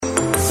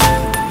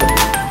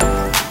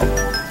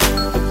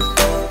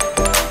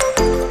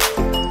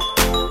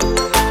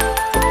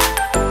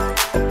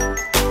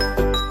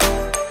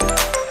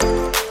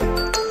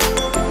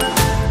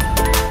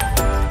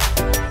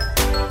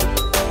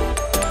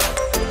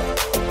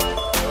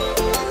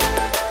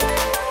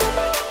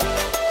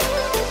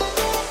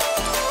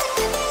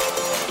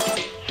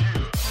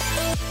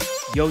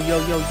Yo,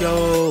 yo, yo,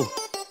 yo.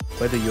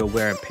 Whether you're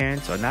wearing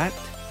pants or not,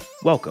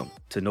 welcome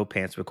to No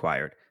Pants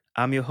Required.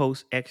 I'm your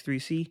host,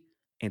 X3C,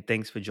 and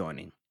thanks for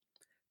joining.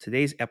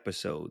 Today's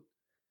episode,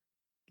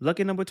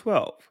 lucky number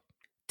 12,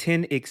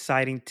 10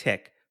 exciting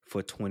tech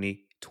for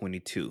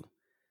 2022.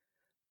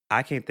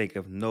 I can't think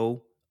of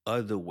no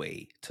other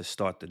way to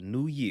start the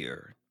new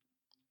year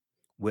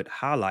with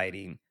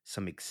highlighting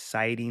some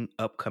exciting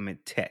upcoming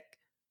tech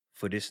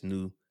for this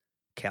new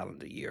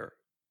calendar year.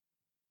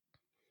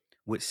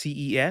 With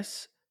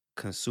CES,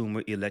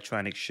 Consumer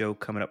Electronics Show,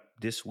 coming up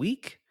this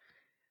week,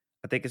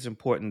 I think it's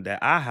important that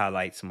I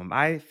highlight some of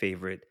my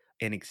favorite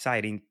and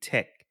exciting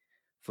tech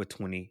for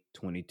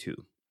 2022.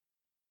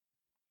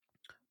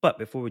 But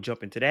before we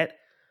jump into that,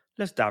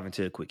 let's dive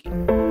into the quickie.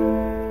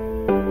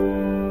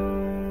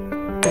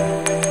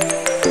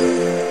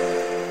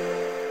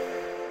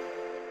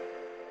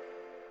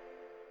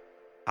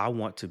 I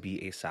want to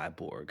be a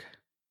cyborg.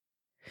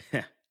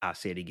 I'll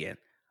say it again.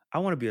 I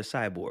want to be a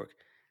cyborg.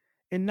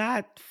 And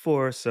not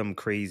for some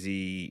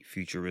crazy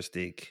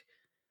futuristic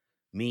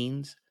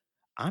means.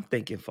 I'm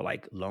thinking for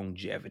like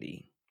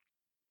longevity.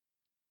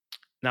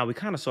 Now, we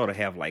kind of sort of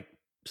have like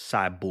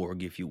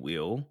cyborg, if you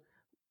will,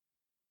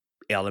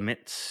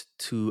 elements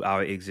to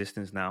our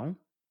existence now,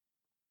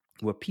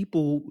 where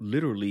people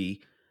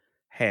literally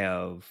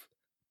have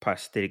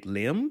prosthetic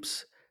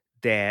limbs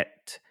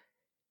that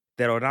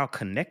are now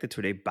connected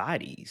to their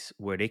bodies,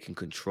 where they can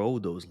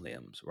control those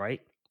limbs, right?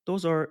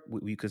 Those are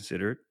what we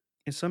consider,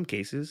 in some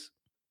cases,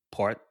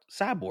 part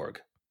cyborg.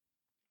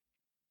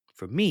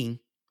 For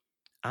me,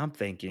 I'm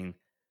thinking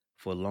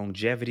for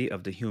longevity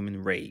of the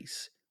human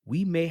race,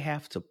 we may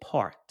have to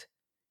part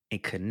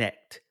and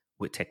connect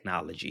with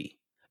technology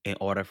in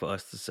order for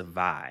us to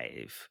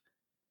survive.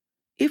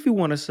 If we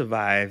want to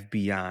survive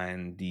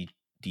beyond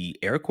the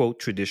air quote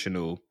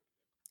traditional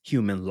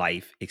human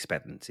life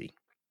expectancy.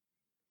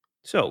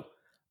 So,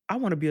 I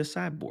want to be a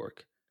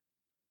cyborg.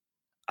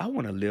 I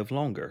want to live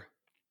longer.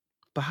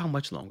 But how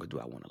much longer do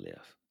I want to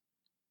live?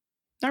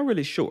 Not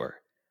really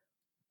sure,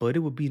 but it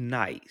would be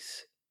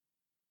nice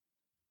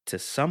to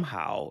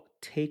somehow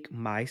take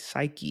my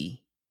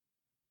psyche,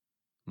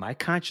 my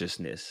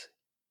consciousness,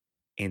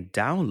 and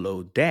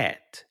download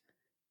that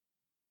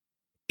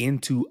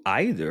into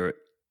either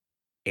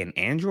an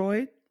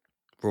android,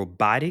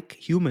 robotic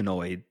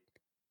humanoid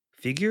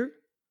figure,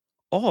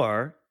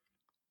 or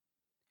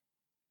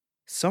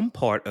some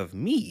part of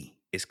me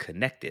is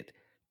connected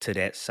to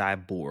that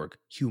cyborg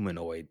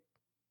humanoid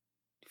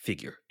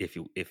figure,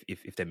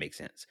 if that makes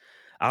sense.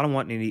 I don't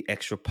want any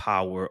extra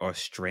power or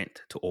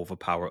strength to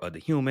overpower other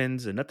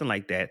humans or nothing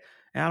like that.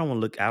 And I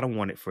don't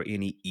want it for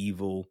any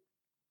evil,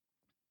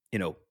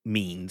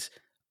 means.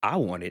 I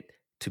want it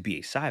to be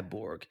a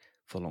cyborg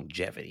for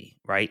longevity,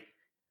 right?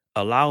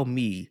 Allow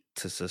me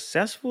to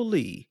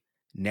successfully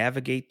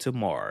navigate to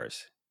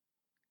Mars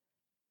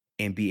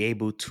and be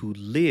able to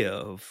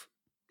live,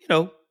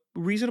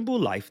 reasonable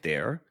life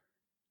there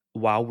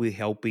while we're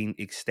helping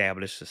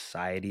establish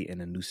society and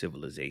a new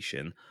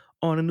civilization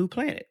on a new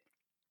planet.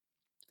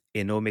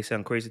 And know it may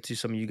sound crazy to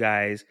some of you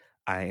guys.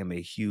 I am a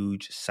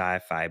huge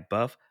sci-fi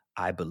buff.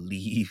 I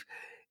believe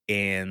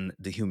in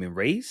the human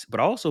race, but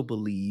I also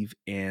believe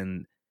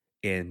in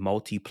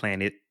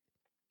multi-planet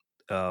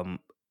um,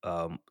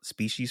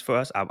 species for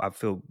us. I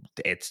feel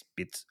that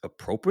it's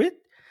appropriate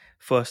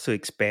for us to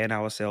expand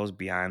ourselves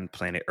beyond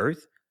planet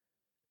Earth.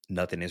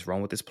 Nothing is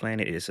wrong with this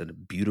planet. It is a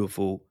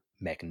beautiful,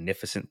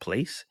 magnificent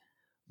place.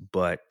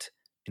 But,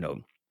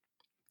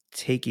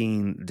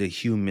 taking the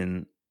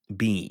human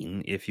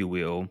being, if you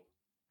will,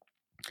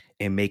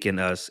 and making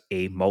us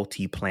a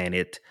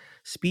multi-planet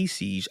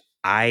species,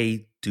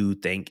 I do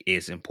think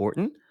is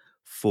important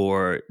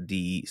for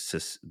the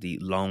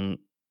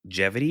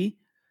longevity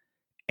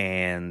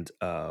and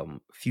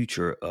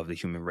future of the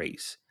human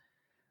race.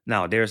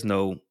 Now, there's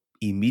no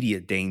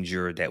immediate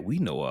danger that we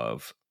know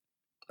of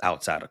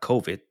outside of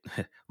COVID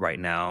right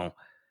now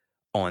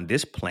on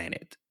this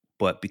planet,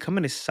 but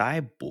becoming a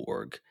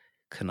cyborg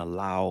can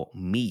allow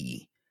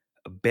me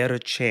a better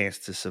chance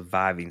to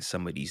surviving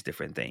some of these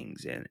different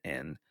things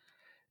and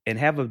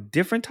have a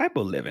different type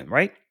of living,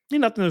 right?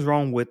 Nothing is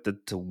wrong with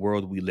the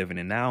world we living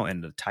in now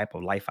and the type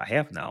of life I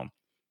have now,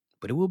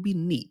 but it will be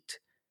neat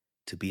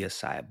to be a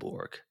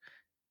cyborg.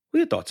 What are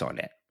your thoughts on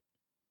that?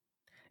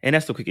 And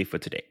that's the quickie for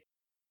today.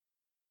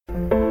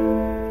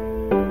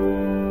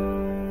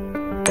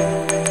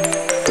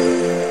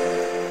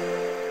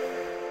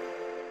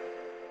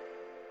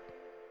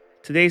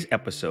 Today's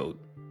episode,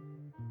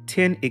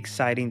 10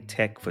 exciting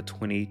tech for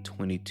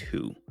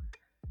 2022.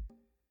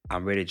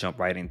 I'm ready to jump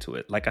right into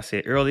it. Like I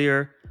said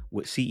earlier,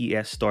 with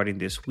CES starting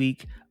this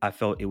week, I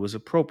felt it was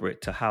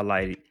appropriate to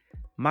highlight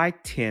my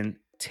 10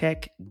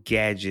 tech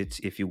gadgets,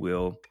 if you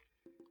will,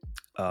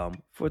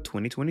 for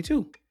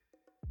 2022.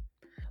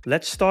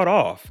 Let's start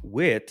off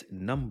with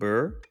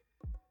number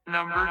 10.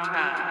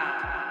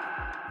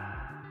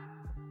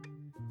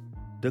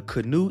 The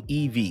Canoo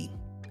EV.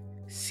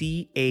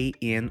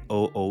 CANOOEV.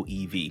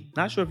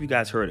 Not sure if you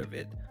guys heard of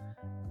it.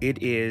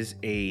 It's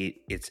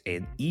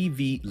an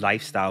EV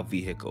lifestyle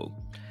vehicle.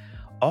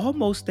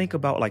 almost think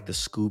about like the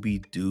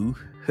Scooby Doo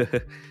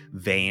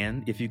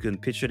van, if you can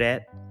picture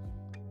that.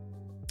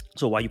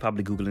 So while you're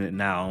probably Googling it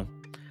now,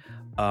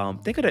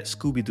 think of that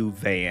Scooby Doo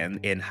van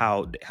and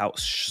how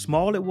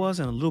small it was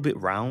and a little bit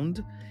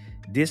round.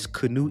 This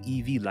Canoe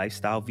EV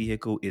lifestyle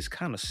vehicle is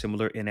kind of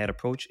similar in that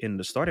approach, and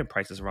the starting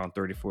price is around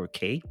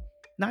 34K.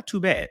 Not too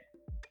bad.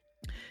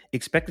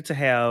 Expected to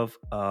have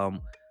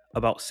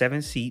about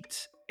 7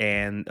 seats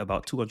and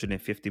about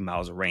 250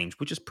 miles of range,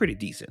 which is pretty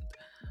decent.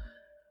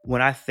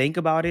 When I think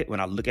about it, when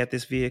I look at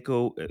this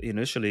vehicle,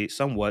 initially,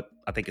 somewhat,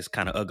 I think it's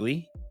kind of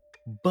ugly,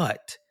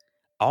 but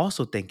I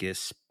also think it's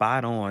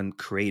spot on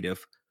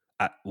creative.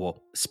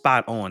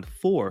 Spot on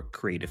for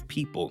creative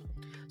people.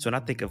 So when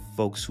I think of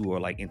folks who are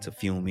like into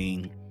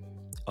filming,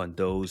 on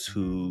those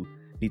who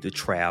need to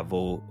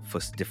travel for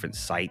different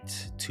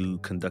sites to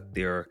conduct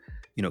their,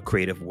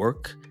 creative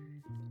work,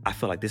 I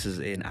feel like this is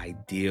an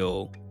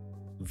ideal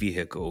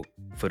vehicle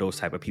for those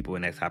type of people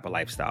in that type of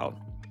lifestyle.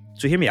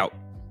 So hear me out.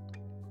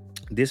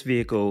 This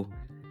vehicle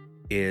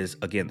is,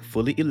 again,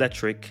 fully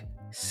electric,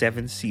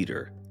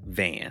 7-seater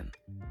van.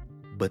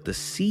 But the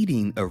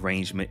seating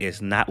arrangement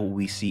is not what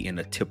we see in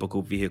a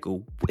typical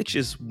vehicle, which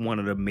is one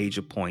of the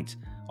major points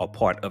or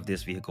part of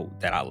this vehicle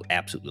that I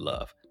absolutely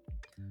love.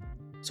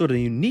 So the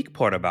unique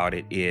part about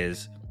it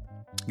is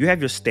you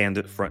have your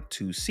standard front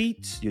 2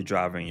 seats, your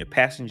driver and your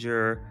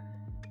passenger.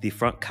 The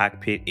front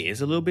cockpit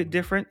is a little bit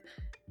different.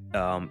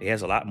 It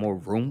has a lot more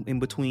room in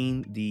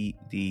between the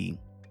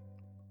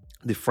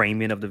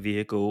framing of the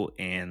vehicle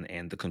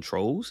and the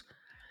controls.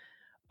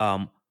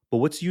 But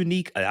what's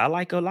unique, I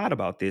like a lot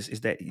about this, is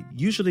that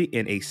usually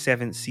in a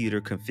 7-seater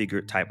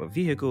configured type of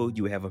vehicle,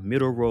 you have a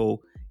middle row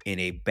and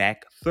a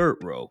back third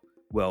row.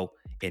 Well,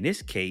 in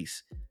this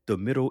case, the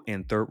middle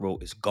and third row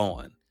is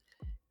gone.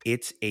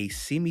 It's a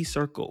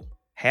semicircle,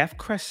 half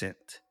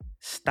crescent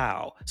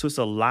style. So it's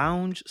a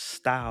lounge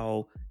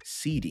style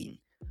seating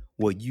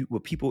where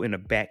people in the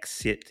back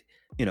sit,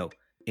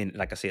 in,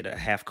 like I said, a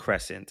half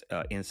crescent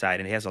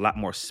inside, and it has a lot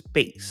more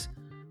space.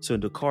 So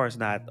the car is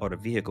not, or the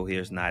vehicle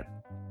here is not,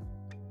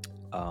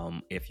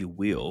 if you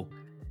will,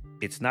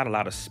 it's not a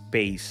lot of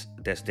space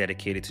that's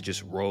dedicated to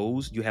just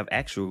rows. You have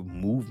actual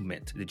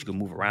movement that you can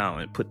move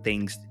around and put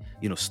things,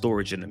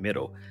 storage in the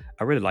middle.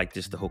 I really like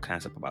the whole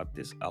concept about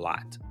this a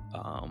lot.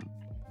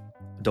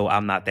 Though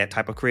I'm not that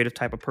type of creative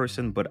type of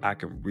person, but I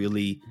can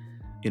really,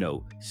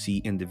 see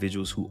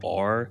individuals who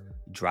are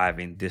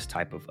driving this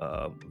type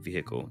of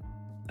vehicle.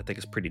 I think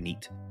it's pretty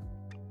neat.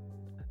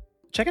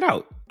 Check it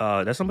out.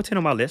 That's number 10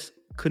 on my list.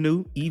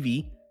 Canoe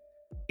EV.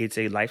 It's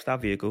a lifestyle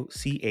vehicle,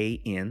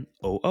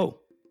 CANOO.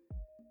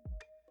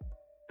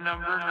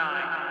 Number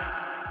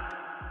 9.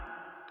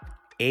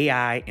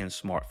 AI and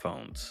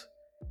smartphones.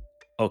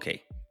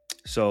 Okay,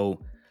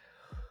 so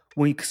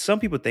when some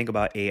people think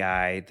about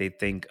AI, they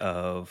think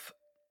of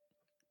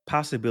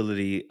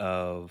possibility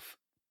of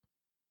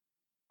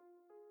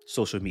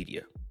social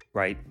media,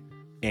 right?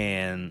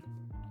 And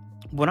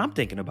when I'm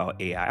thinking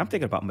about AI, I'm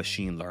thinking about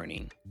machine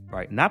learning,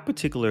 right? Not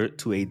particular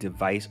to a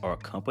device or a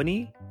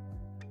company.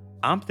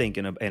 I'm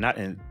thinking of,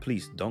 and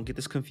please don't get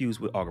this confused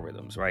with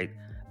algorithms, right?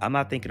 I'm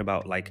not thinking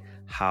about like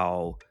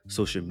how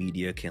social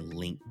media can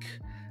link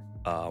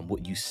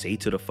what you say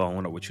to the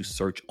phone or what you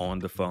search on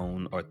the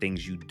phone or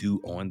things you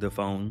do on the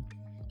phone.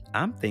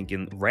 I'm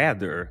thinking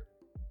rather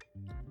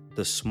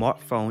the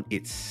smartphone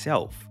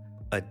itself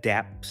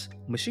adapts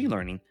machine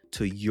learning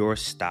to your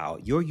style,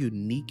 your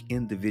unique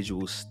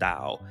individual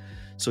style.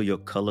 So your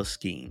color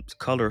schemes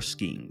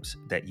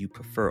that you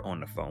prefer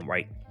on the phone,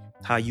 right?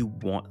 How you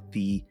want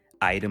the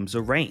items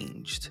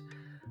arranged,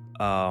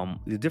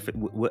 the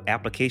different what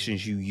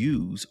applications you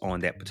use on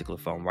that particular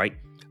phone, right?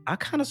 I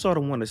kind of sort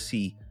of want to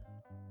see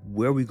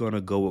where we're going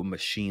to go with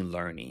machine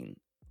learning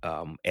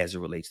as it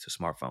relates to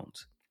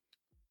smartphones.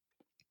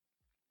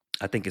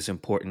 I think it's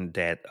important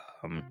that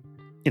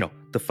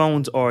the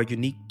phones are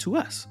unique to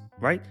us,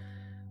 right?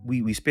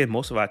 We spend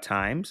most of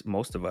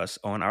us,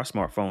 on our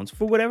smartphones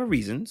for whatever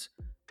reasons,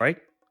 right?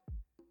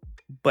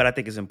 But I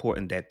think it's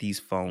important that these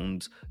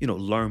phones,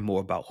 learn more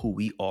about who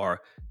we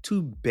are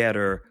to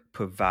better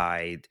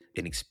provide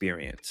an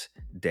experience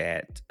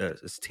that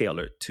is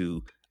tailored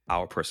to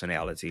our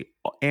personality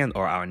and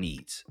or our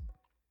needs.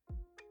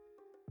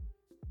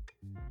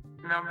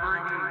 Number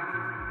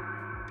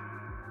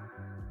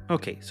 8.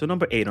 Okay, so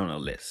number 8 on the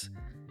list,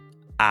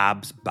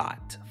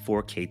 OBSBot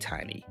 4K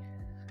Tiny.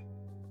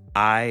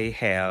 I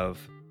have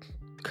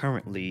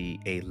currently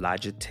a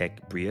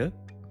Logitech Bria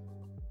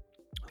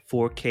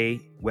 4K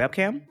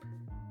webcam.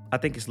 I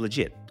think it's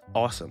legit,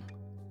 awesome.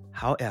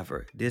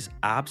 However, this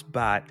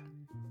OBSBot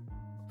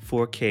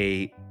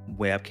 4K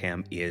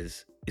webcam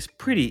is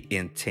pretty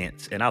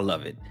intense, and I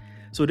love it.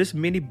 So this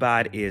mini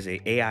bot is a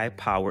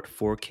AI-powered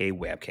 4K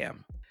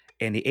webcam.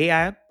 And the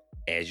AI,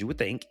 as you would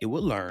think, it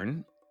will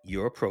learn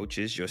your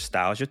approaches, your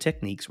styles, your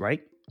techniques,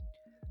 right?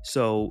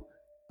 So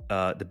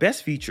the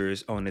best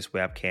features on this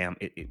webcam,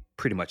 it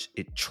pretty much,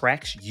 it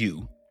tracks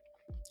you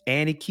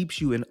and it keeps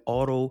you in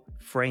auto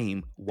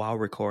frame while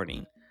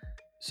recording.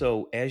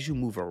 So as you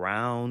move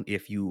around,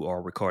 if you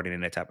are recording in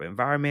that type of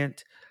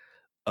environment,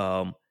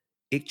 um,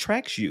 it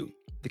tracks you.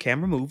 The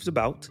camera moves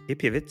about, it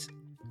pivots,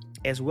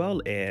 as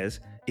well as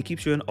it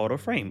keeps you in auto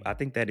frame. I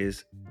think that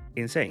is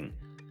insane.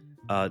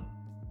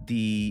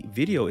 The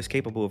video is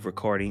capable of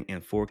recording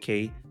in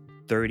 4K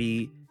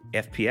 30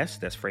 FPS,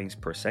 that's frames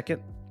per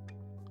second,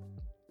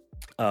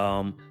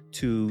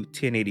 to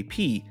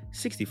 1080p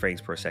 60 frames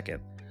per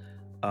second.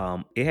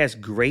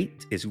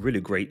 It's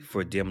really great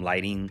for dim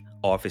lighting,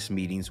 office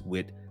meetings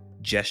with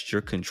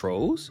gesture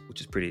controls,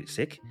 which is pretty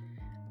sick.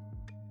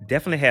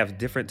 Definitely have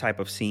different type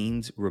of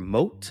scenes,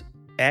 remote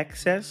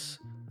access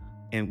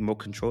and remote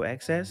control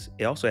access.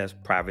 It also has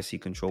privacy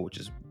control, which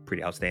is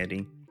pretty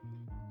outstanding,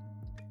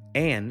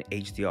 and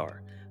HDR.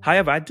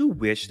 However, I do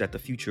wish that the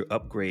future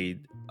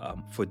upgrade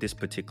for this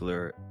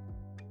particular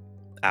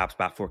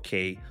OpsBot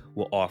 4K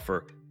will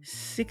offer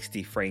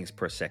 60 frames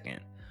per second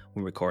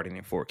when recording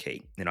in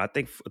 4K. I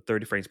think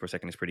 30 frames per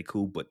second is pretty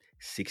cool, but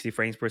 60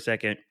 frames per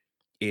second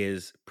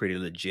is pretty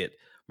legit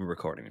when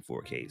recording in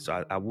 4K.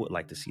 So I would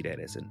like to see that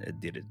as an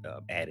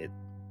added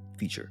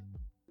feature.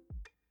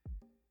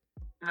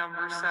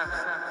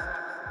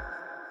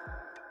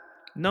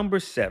 Number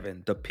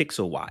 7, the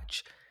Pixel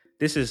Watch.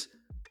 This is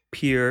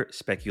pure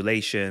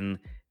speculation.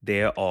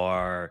 There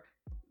are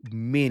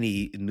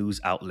many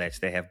news outlets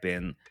that have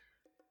been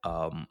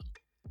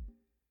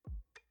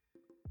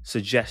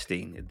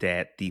suggesting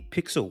that the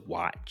Pixel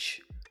Watch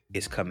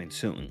is coming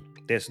soon.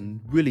 There's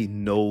really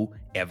no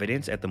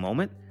evidence at the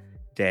moment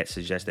that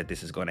suggests that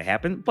this is going to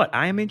happen, but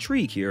I am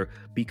intrigued here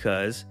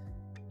because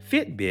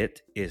Fitbit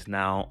is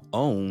now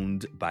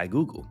owned by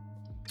Google.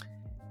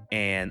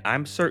 And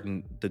I'm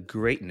certain the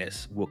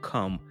greatness will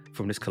come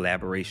from this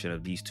collaboration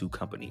of these two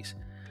companies.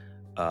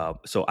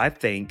 So I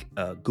think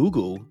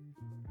Google,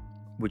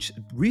 which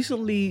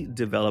recently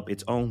developed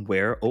its own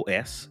Wear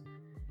OS,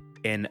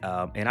 and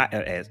I,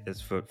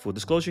 as for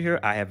disclosure here,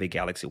 I have a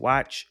Galaxy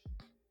Watch,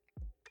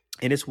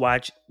 and this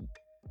watch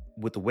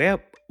with the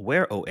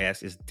Wear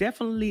OS is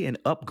definitely an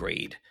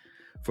upgrade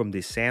from the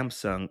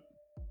Samsung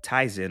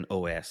Tizen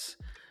OS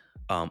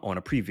on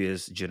a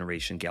previous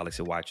generation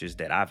Galaxy Watches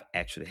that I've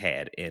actually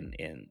had, and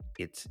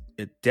it's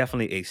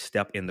definitely a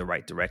step in the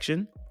right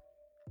direction.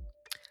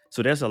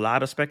 So there's a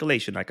lot of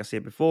speculation, like I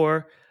said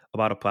before,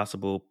 about a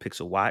possible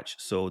Pixel Watch.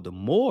 So the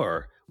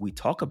more we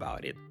talk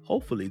about it,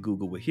 hopefully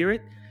Google will hear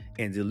it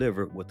and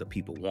deliver what the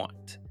people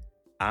want.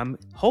 I'm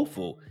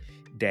hopeful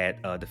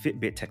that the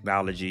Fitbit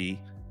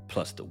technology,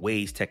 plus the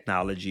Waze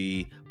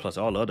technology, plus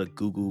all other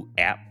Google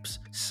apps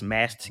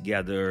smashed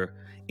together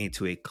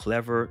into a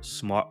clever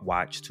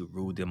smartwatch to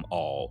rule them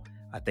all.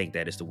 I think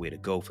that is the way to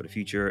go for the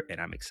future, and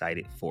I'm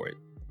excited for it.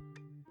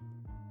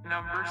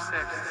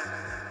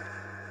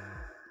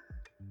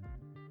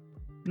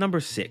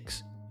 Number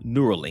 6,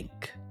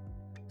 Neuralink.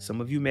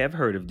 Some of you may have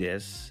heard of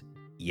this.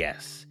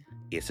 Yes,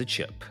 it's a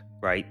chip,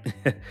 right?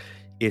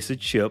 It's a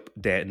chip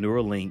that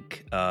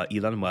Neuralink,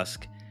 Elon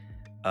Musk,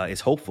 is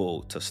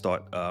hopeful to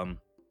start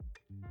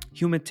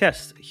human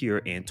tests here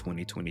in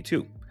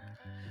 2022.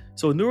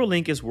 So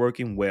Neuralink is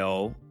working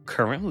well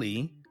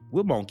currently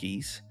with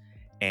monkeys,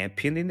 and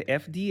pending the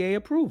FDA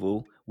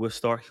approval, will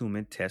start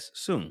human tests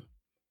soon.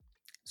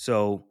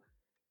 So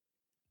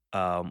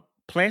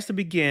plans to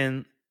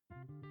begin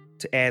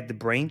to add the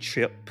brain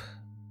chip,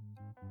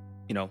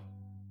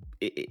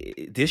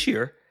 this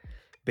year,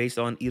 based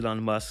on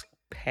Elon Musk's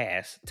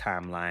past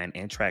timeline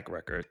and track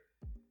record.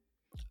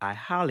 I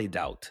highly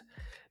doubt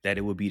that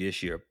it will be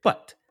this year,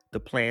 but the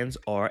plans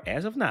are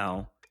as of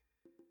now.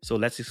 So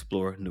let's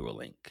explore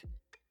Neuralink.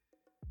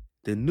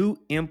 The new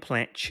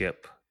implant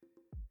chip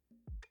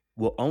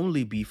will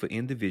only be for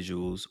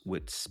individuals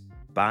with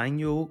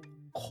spinal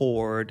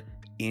cord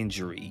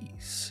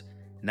injuries.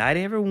 Not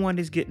everyone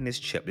is getting this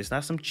chip. It's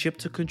not some chip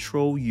to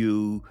control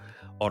you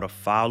or to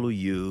follow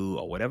you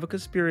or whatever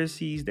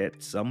conspiracies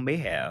that some may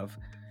have.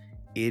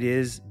 It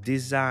is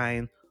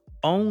designed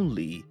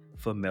only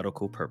for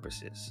medical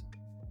purposes,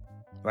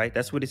 right?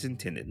 That's what it's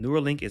intended.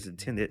 Neuralink is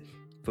intended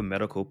for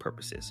medical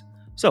purposes.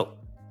 So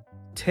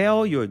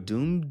tell your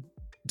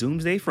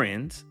doomsday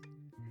friends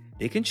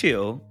they can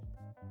chill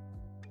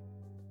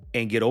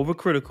and get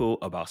overcritical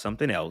about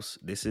something else.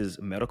 This is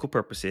medical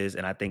purposes,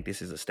 and I think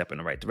this is a step in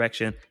the right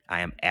direction.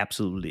 I am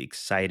absolutely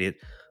excited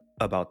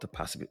about the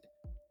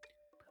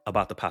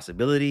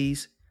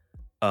possibilities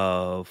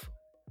of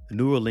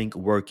Neuralink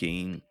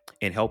working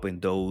and helping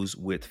those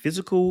with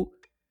physical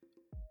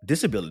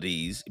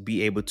disabilities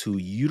be able to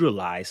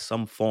utilize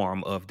some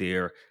form of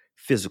their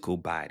physical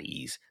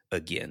bodies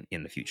again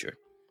in the future.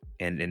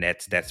 And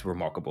that's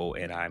remarkable,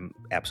 and I'm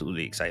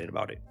absolutely excited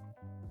about it.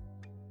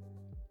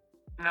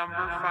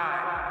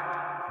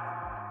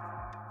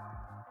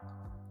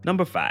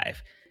 Number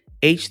 5,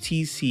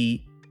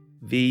 HTC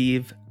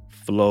Vive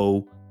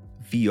Flow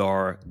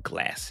VR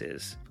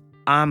glasses.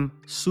 I'm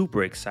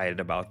super excited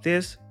about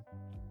this.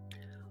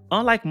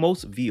 Unlike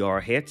most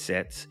VR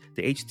headsets,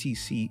 the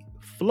HTC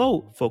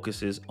Flow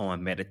focuses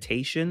on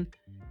meditation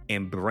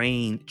and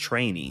brain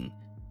training,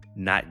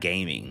 not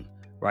gaming,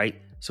 right?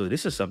 So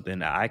this is something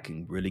that I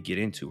can really get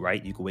into,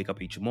 right? You can wake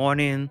up each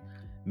morning,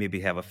 maybe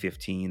have a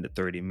 15 to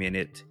 30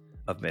 minute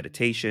of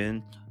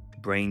meditation,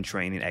 brain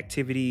training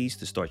activities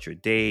to start your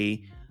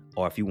day,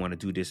 or if you want to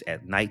do this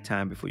at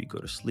nighttime before you go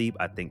to sleep,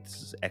 I think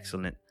this is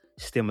excellent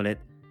stimulant.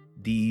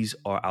 These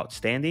are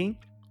outstanding.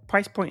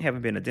 Price point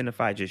haven't been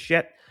identified just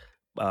yet,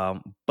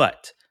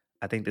 but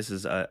I think this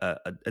is a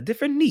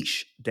different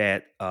niche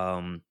that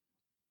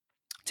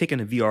taking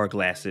the VR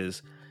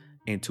glasses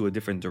into a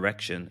different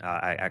direction.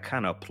 I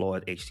kind of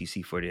applaud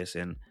HTC for this,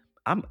 and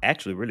I'm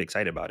actually really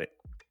excited about it.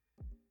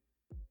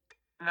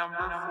 Number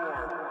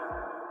 4.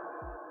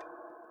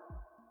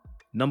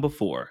 Number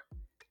 4,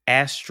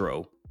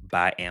 Astro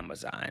by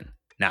Amazon.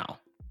 Now,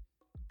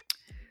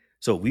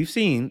 so we've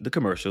seen the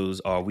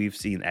commercials, or we've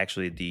seen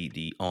actually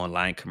the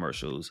online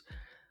commercials.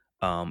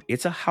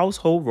 It's a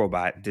household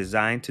robot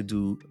designed to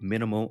do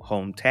minimal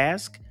home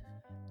tasks.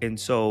 And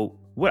so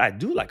what I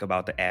do like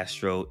about the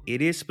Astro,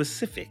 it is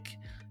specific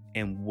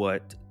in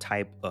what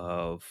type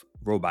of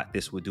robot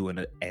this would do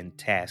and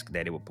task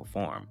that it will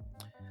perform.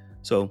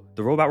 So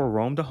the robot will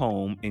roam the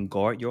home and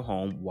guard your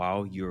home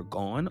while you're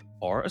gone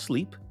or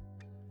asleep.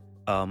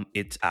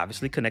 It's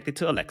obviously connected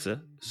to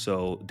Alexa,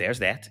 so there's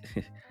that.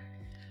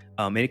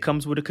 And it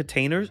comes with a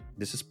container.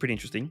 This is pretty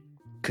interesting.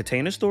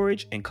 Container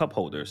storage and cup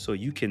holders, so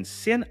you can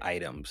send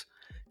items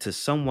to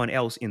someone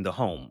else in the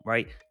home,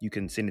 right? You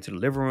can send it to the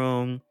living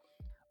room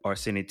or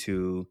send it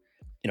to,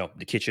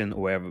 the kitchen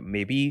or wherever it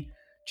may be.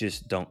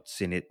 Just don't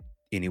send it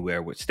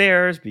anywhere with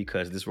stairs,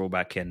 because this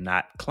robot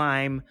cannot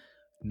climb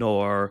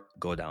nor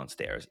go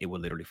downstairs. It will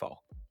literally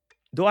fall.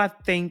 Though I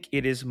think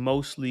it is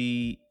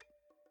mostly,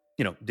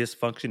 this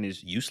function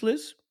is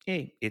useless.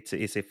 Hey, it's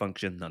a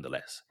function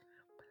nonetheless.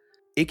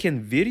 It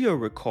can video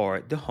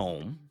record the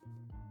home,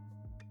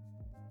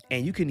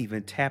 and you can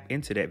even tap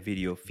into that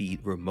video feed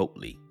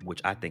remotely,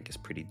 which I think is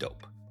pretty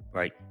dope,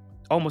 right?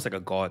 Almost like a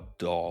guard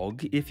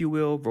dog, if you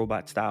will,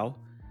 robot style.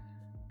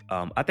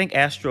 I think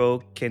Astro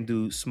can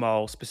do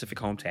small, specific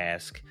home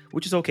tasks,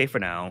 which is okay for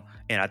now.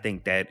 And I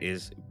think that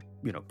is,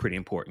 pretty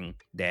important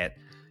that,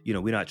 we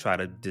not try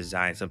to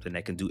design something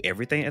that can do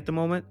everything at the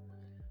moment.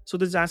 So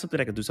design something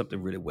that can do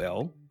something really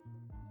well.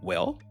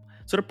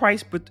 So the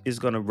price is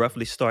going to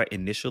roughly start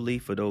initially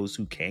for those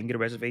who can get a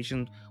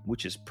reservation,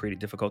 which is pretty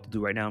difficult to do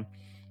right now,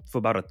 for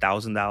about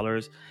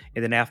 $1,000.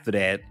 And then after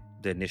that,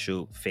 the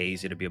initial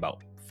phase, it'll be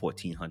about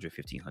 $1,400,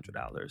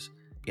 $1,500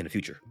 in the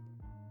future.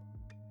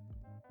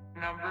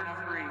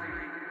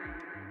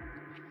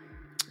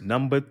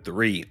 Number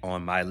 3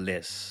 on my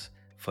list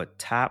for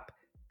top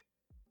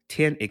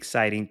 10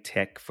 exciting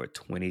tech for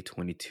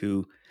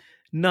 2022,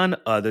 none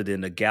other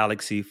than the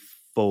Galaxy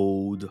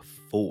Fold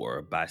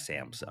 4 by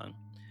Samsung.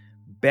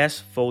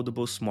 Best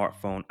foldable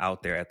smartphone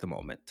out there at the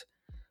moment.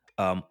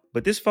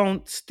 But this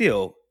phone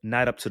still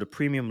not up to the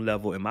premium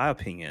level, in my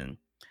opinion.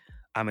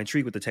 I'm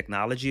intrigued with the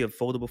technology of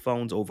foldable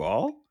phones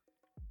overall.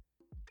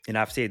 And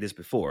I've said this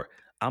before,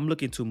 I'm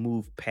looking to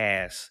move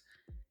past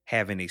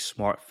having a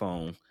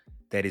smartphone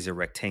that is a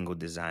rectangle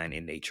design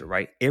in nature,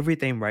 right?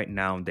 Everything right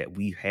now that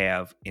we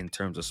have in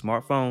terms of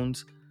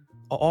smartphones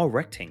are all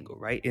rectangle,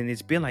 right? And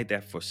it's been like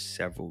that for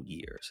several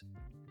years.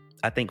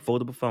 I think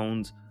foldable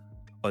phones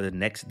are the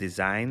next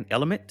design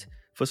element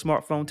for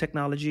smartphone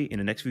technology in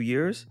the next few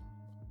years.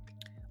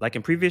 Like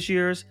in previous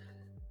years,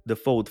 the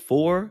Fold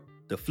 4,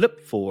 the Flip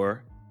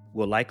 4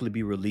 will likely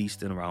be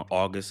released in around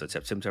August or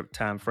September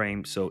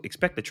timeframe. So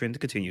expect the trend to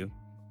continue.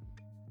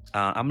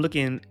 I'm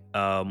looking,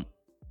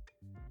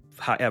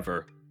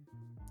 however,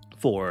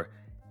 for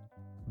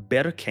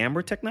better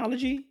camera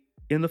technology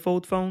in the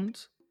Fold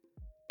phones,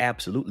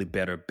 absolutely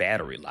better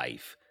battery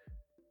life,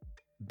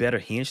 better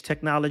hinge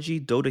technology.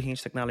 Though the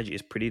hinge technology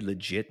is pretty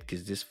legit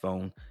because this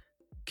phone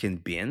can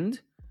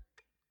bend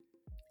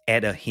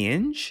at a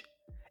hinge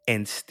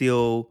and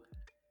still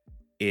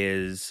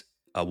is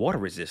water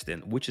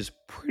resistant, which is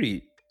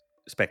pretty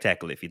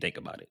spectacular if you think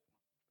about it.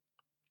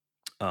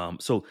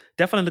 So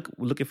definitely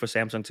looking for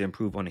Samsung to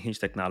improve on the hinge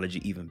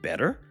technology even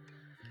better,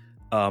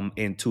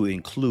 and to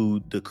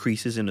include the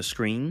creases in the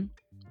screen.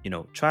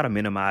 Try to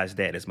minimize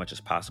that as much as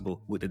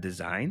possible with the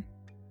design.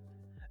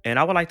 And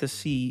I would like to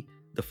see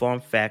the form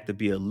factor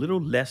be a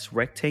little less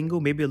rectangle,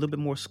 maybe a little bit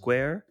more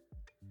square,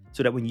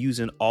 so that when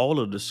using all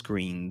of the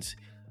screens,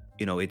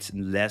 it's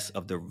less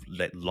of the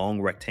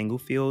long rectangle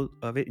feel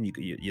of it, and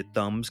your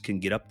thumbs can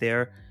get up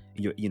there.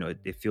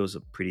 It feels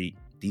pretty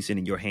decent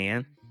in your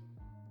hand.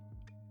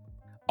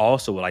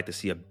 Also would like to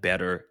see a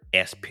better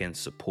S Pen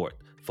support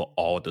for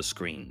all the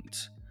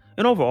screens.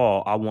 And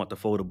overall, I want the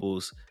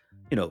foldables,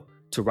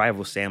 to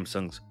rival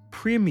Samsung's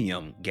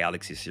premium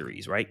Galaxy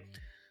series, right?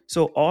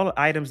 So all the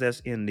items that's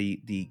in the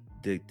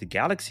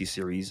Galaxy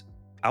series,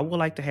 I would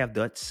like to have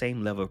that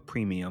same level of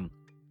premium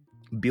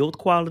build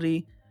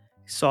quality,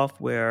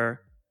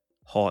 software,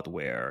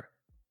 hardware,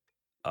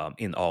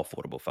 in all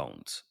foldable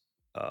phones,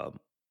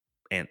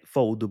 and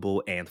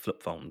foldable and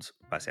flip phones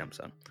by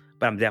Samsung.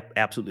 But I'm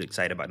absolutely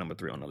excited about number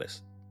 3 on the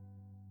list.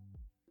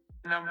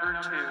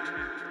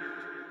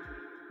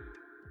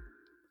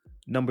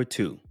 Number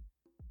 2.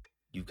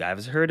 You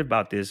guys heard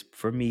about this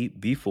from me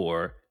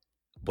before,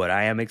 but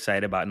I am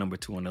excited about number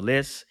 2 on the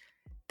list.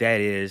 That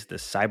is the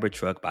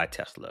Cybertruck by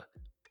Tesla.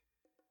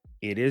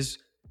 it is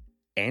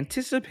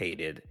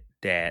anticipated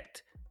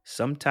that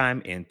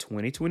sometime in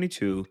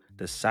 2022,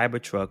 the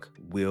Cybertruck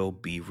will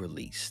be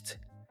released.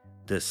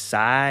 The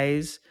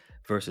size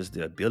versus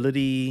the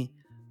ability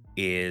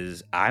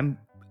is, I'm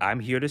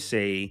here to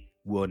say,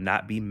 will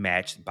not be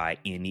matched by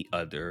any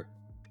other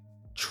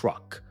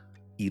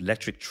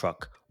electric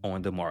truck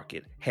on the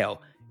market.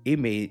 Hell, it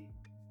may,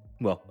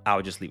 well,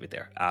 I'll just leave it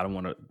there. I don't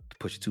want to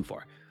push it too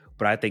far.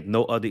 But I think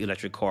no other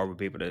electric car will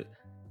be able to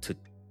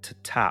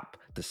top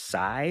the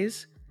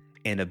size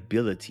and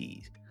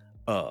abilities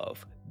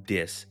of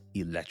this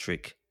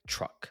electric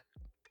truck.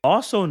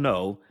 Also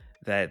know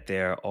that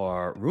there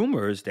are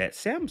rumors that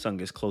Samsung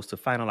is close to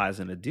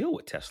finalizing a deal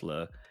with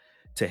Tesla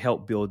to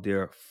help build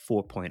their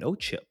 4.0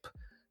 chip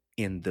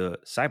in the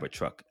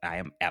Cybertruck. I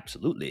am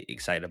absolutely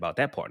excited about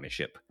that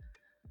partnership.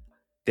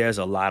 There's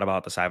a lot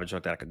about the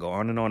Cybertruck that I could go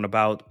on and on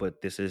about,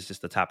 but this is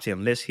just the top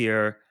 10 list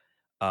here.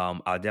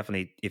 I'll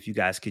definitely, if you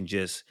guys can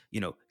just,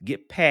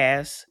 get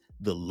past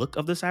the look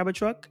of the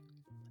Cybertruck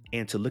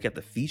and to look at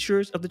the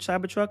features of the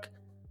Cybertruck,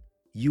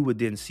 you would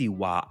then see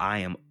why I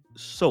am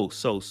so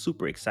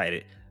super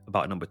excited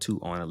about number 2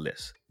 on the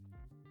list.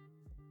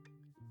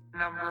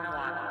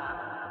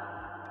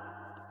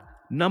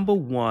 Number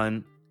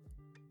one,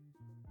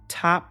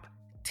 top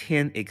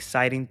 10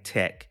 exciting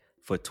tech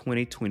for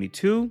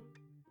 2022,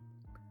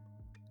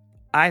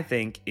 I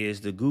think,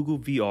 is the Google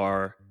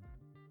VR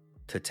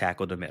to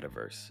tackle the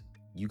metaverse.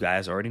 You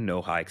guys already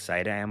know how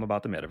excited I am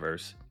about the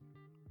metaverse.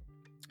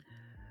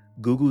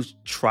 Google's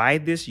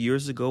tried this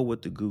years ago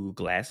with the Google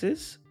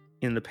Glasses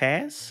in the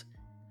past.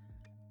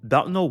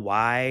 Don't know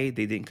why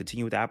they didn't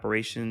continue with the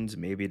operations.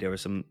 Maybe there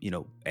was some,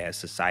 as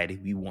society,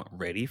 we weren't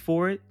ready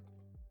for it.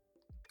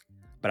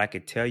 But I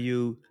could tell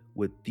you,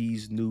 with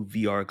these new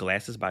VR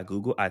glasses by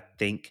Google, I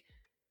think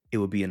it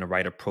would be in the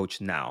right approach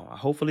now.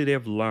 Hopefully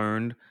they've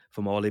learned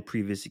from all their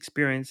previous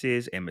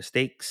experiences and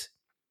mistakes.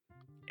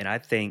 And I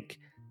think,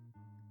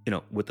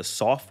 with the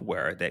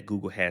software that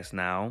Google has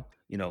now,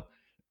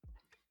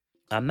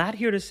 I'm not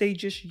here to say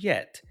just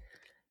yet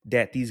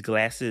that these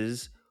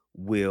glasses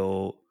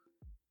will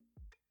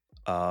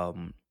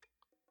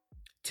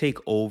take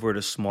over the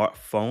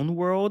smartphone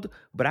world,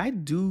 but I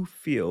do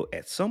feel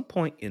at some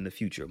point in the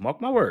future, mark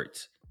my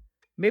words,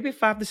 maybe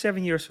 5 to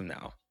 7 years from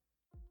now,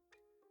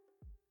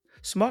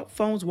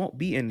 smartphones won't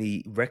be in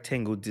the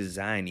rectangle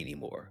design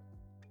anymore.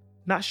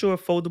 Not sure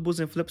if foldables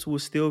and flips will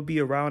still be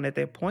around at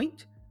that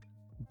point,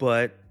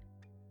 but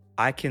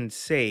I can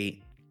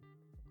say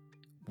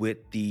with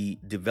the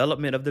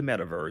development of the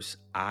metaverse,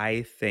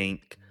 I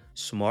think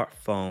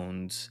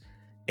smartphones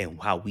and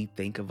how we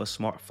think of a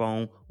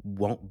smartphone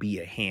won't be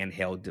a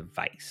handheld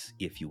device,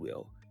 if you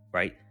will,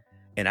 right?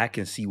 And I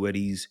can see where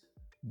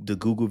the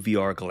Google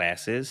VR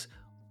glasses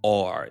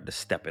are the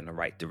step in the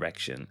right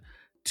direction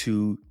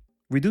to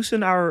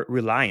reducing our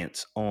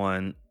reliance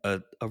on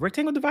a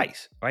rectangle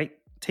device, right?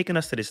 Taking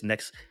us to this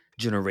next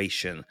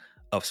generation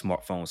of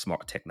smartphone,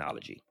 smart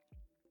technology.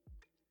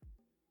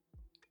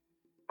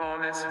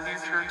 Bonus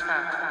future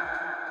tech.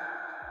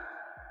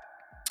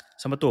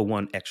 So I'm gonna throw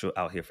one extra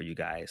out here for you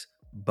guys.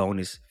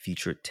 Bonus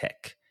future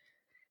tech.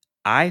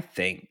 I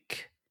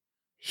think,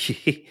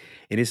 and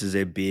this is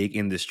a big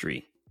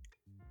industry,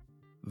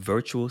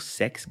 virtual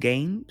sex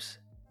games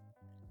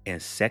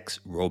and sex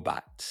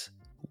robots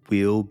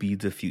will be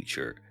the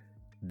future.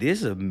 This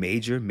is a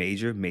major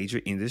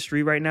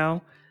industry right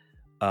now.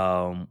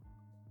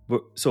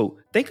 So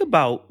think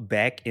about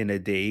back in the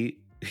day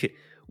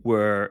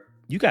where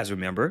you guys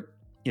remember,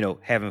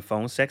 having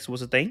phone sex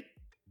was a thing.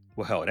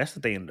 Well, hell, that's the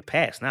thing in the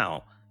past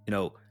now.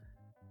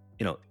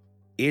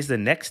 Is the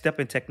next step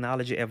in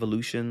technology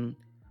evolution,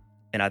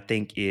 and I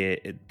think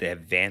the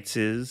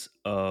advances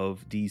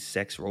of these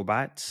sex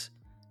robots,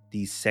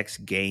 these sex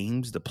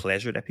games, the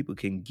pleasure that people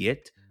can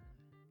get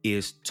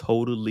is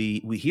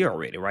totally, we hear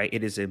already, right?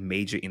 It is a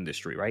major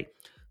industry, right?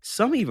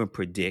 Some even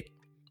predict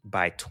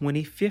by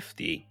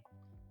 2050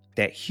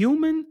 that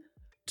human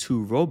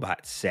to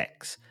robot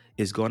sex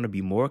is going to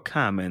be more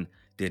common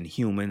than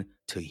human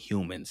to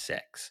human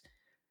sex.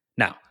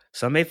 Now,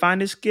 some may find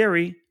this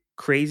scary,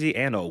 crazy,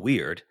 and or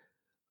weird,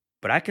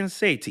 but I can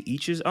say to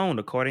each his own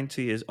according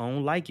to his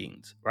own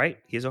likings, right?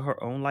 His or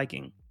her own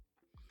liking.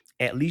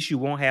 At least you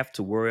won't have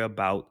to worry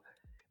about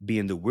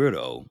being the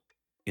weirdo,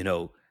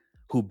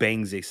 who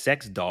bangs a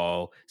sex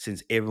doll,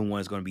 since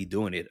everyone's going to be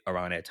doing it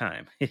around that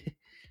time.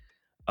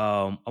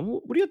 What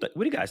do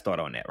you guys thought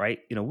on that, right?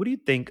 What do you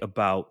think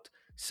about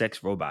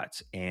sex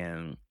robots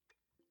and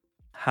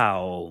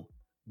how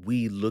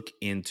we look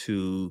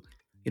into,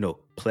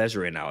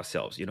 pleasure in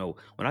ourselves?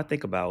 When I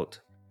think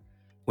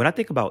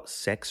about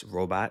sex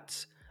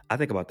robots, I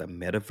think about the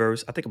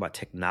metaverse. I think about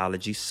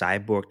technology,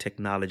 cyborg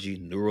technology,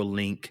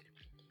 Neuralink,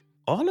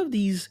 all of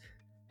these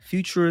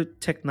future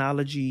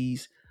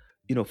technologies,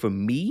 for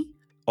me,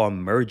 are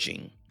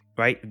merging,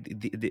 right?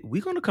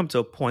 We're going to come to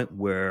a point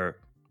where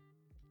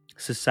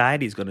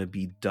society is going to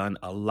be done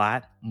a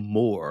lot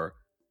more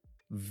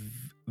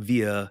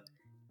via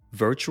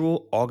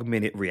virtual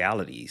augmented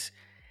realities.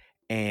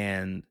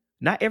 And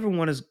not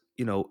everyone is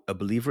a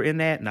believer in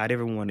that. Not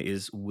everyone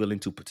is willing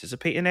to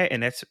participate in that,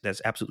 and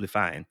that's absolutely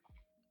fine.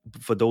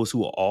 For those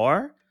who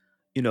are,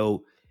 you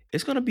know,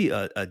 it's going to be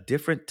a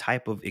different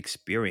type of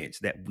experience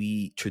that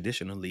we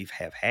traditionally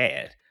have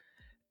had.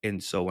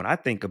 And so when I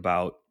think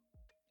about,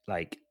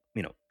 like,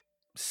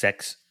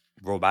 sex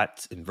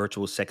robots and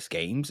virtual sex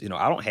games,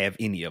 I don't have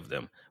any of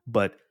them,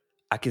 but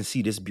I can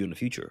see this being the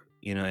future,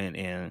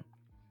 and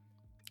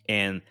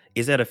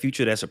is that a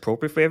future that's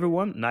appropriate for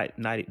everyone? Not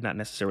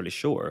necessarily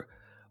sure,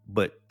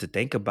 but to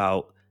think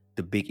about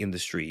the big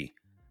industry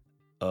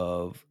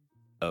of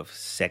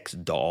sex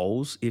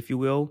dolls, if you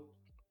will,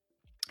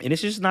 and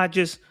it's just not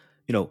just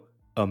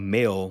a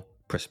male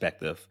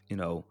perspective.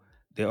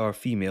 There are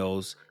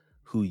females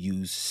who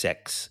use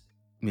sex.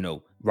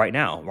 Right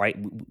now, right?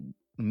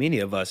 Many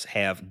of us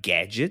have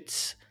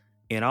gadgets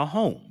in our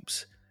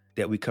homes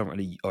that we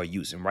currently are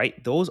using.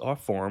 Right? Those are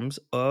forms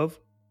of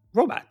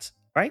robots,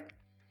 right?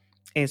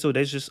 And so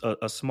there's just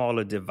a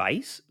smaller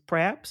device,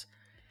 perhaps,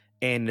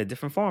 and a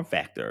different form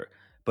factor.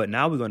 But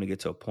now we're going to get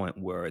to a point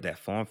where that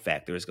form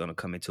factor is going to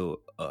come into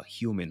a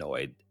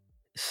humanoid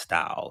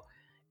style,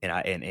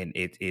 and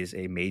it is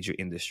a major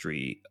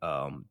industry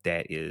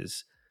that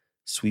is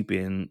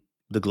sweeping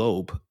the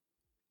globe.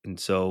 And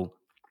so,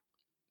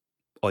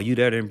 are you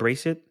there to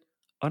embrace it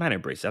or not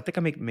embrace it? I think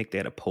I make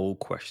that a poll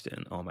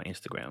question on my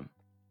Instagram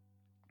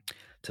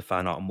to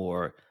find out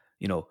more.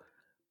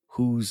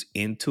 Who's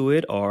into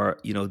it, or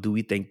do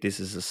we think this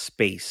is a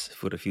space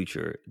for the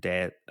future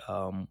that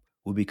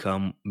will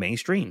become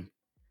mainstream,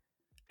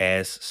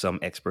 as some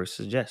experts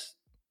suggest?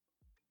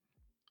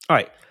 All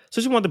right,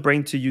 so just wanted to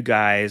bring to you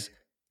guys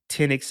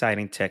 10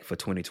 exciting tech for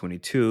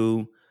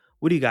 2022.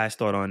 What do you guys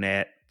thought on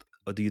that?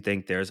 Or do you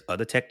think there's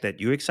other tech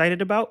that you're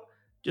excited about?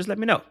 Just let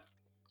me know.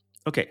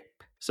 Okay,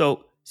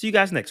 so see you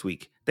guys next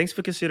week. Thanks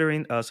for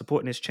considering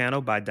supporting this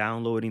channel by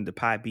downloading the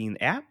Podbean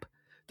app.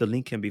 The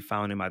link can be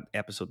found in my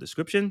episode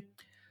description.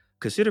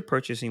 Consider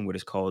purchasing what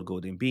is called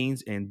golden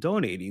beans and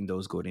donating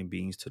those golden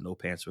beans to No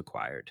Pants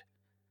Required.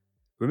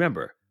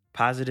 Remember,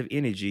 positive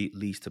energy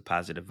leads to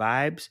positive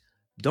vibes.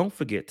 Don't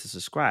forget to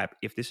subscribe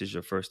if this is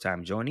your first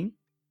time joining.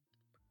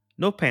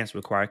 No Pants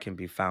Required can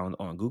be found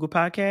on Google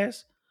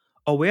Podcasts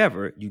or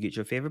wherever you get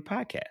your favorite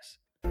podcasts.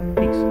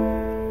 Peace.